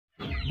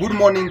Good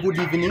morning, good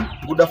evening,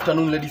 good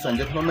afternoon, ladies and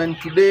gentlemen.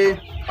 Today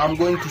I'm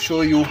going to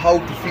show you how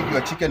to feed your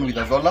chicken with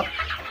Azolla.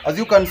 As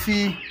you can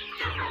see,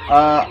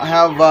 I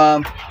have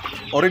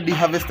already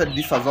harvested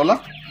this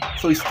Azolla,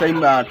 so it's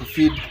time to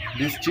feed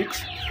these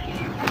chicks,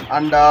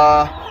 and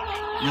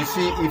you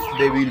see if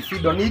they will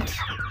feed on it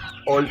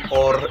or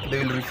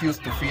they will refuse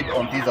to feed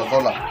on this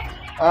Azolla.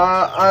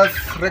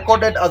 As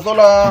recorded,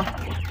 Azolla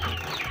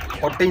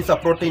contains a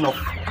protein of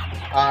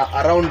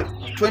around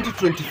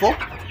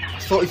 20-24,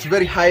 so it's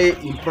very high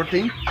in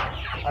protein,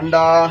 and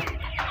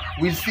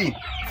we'll see.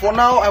 For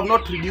now, I've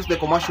not reduced the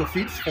commercial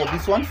feeds for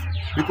these ones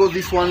because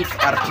these ones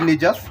are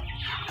teenagers.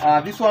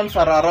 These ones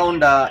are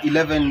around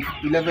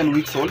 11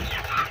 weeks old,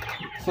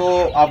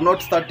 so I've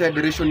not started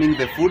rationing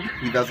the food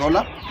with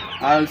Azolla.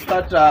 I'll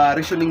start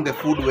rationing the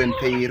food when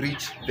they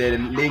reach the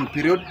laying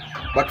period,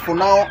 but for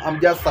now I'm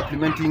just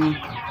supplementing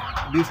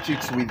these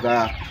chicks with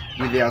the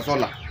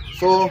Azolla.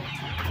 So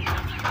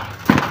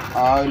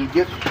I'll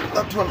get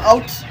that one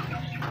out.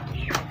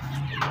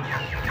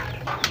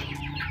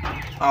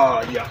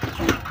 Yeah.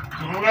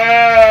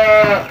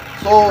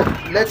 So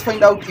let's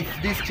find out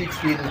if these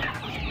chicks will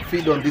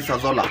feed on this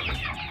Azolla.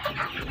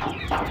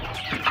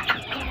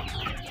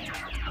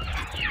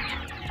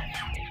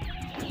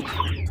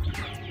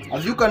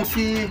 As you can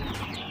see,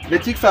 the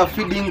chicks are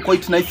feeding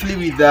quite nicely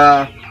with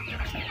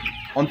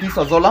on this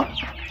Azolla,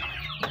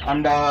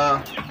 and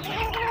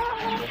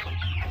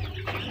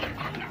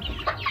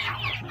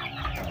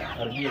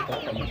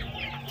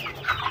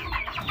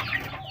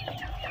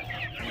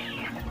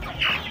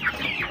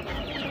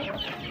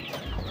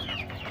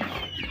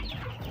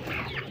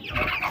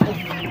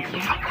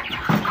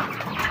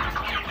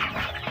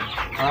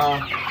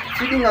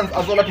feeding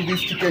Azolla to this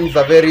chicken is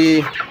a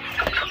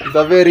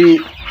very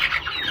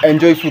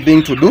enjoyable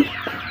thing to do.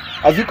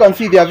 As you can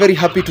see, they are very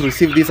happy to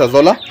receive this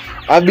Azolla.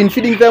 I've been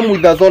feeding them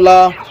with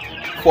Azolla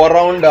for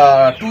around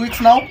 2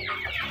 weeks now.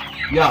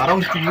 Yeah,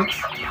 around 2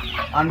 weeks,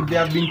 and they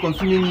have been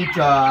consuming it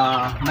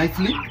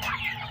nicely.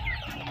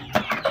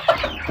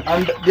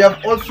 And they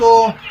have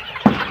also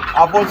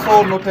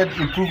noted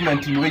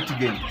improvement in weight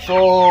gain.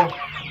 So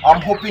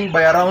I'm hoping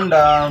by around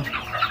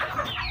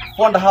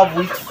 4.5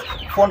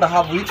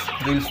 weeks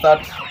they will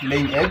start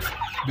laying eggs,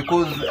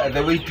 because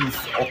the weight is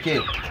okay.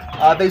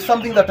 There is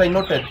something that I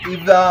noted: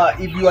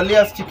 if your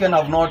layers chicken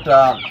have not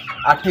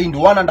attained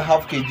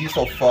 1.5 kgs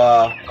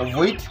of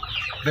weight,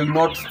 they will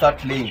not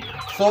start laying.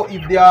 So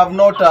if they have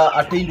not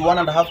attained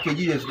 1.5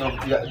 kgs,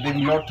 they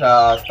will not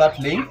start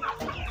laying.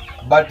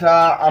 But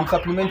I'm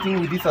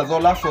supplementing with this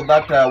Azolla so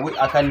that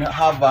I can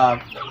have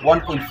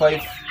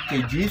 1.5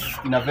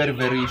 kgs in a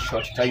very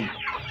short time.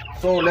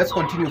 So let's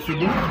continue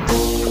feeding.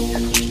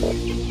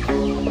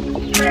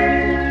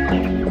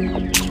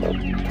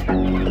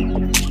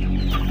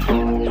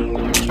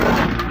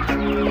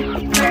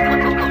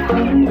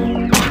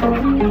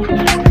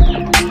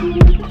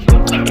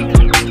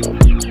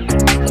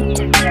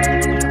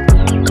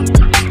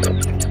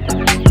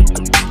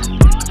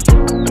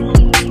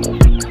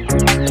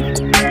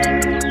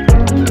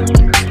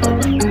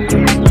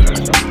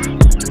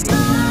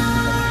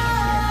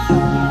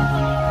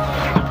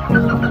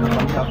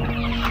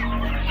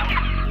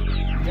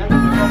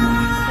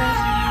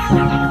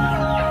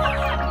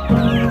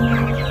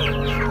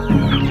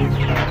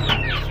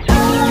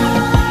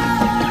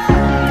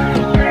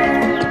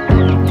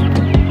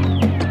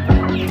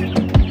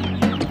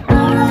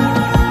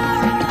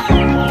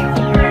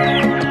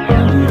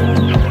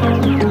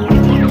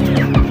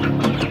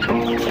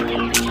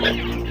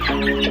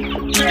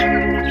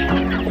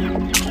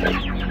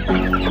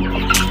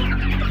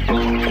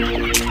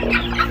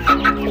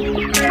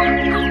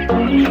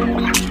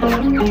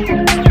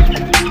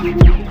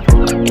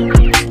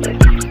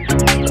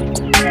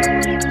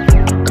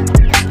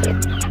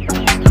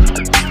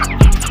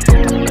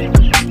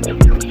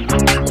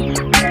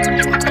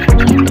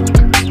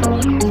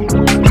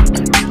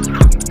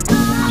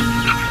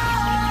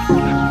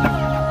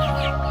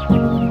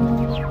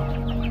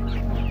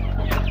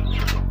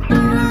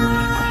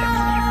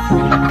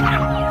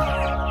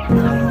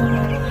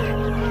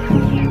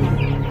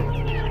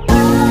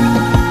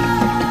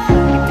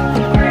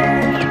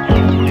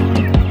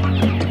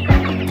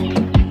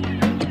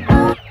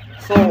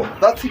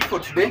 That's it for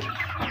today.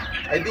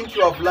 I think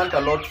you have learned a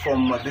lot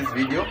from this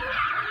video,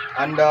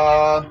 and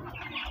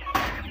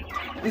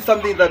this is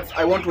something that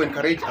I want to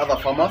encourage other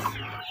farmers.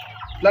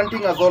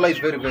 Planting Azolla is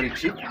very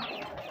cheap.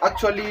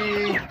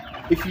 Actually,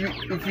 if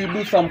you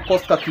do some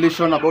cost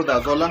calculation about the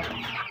Azolla,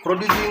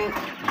 producing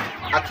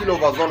a kilo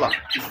of Azolla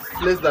is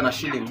less than a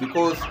shilling,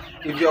 because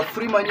if you have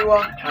free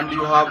manure and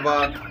you have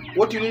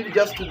what you need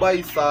just to buy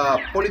is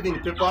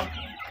polythene paper,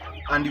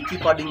 and you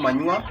keep adding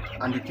manure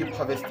and you keep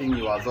harvesting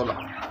your Azolla.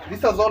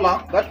 This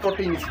Azolla, that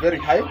protein is very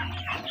high,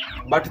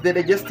 but the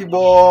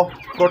digestible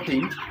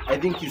protein I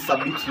think is a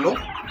bit low.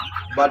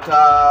 But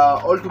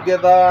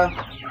altogether,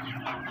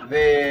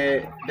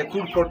 the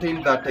crude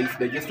protein that is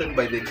digested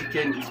by the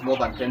chicken is more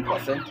than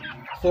 10%.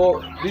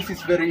 So this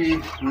is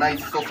very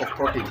nice source of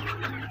protein.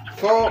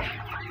 So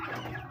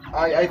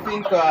I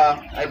think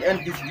I'll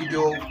end this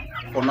video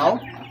for now.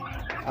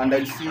 and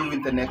I'll see you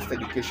in the next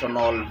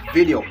educational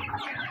video.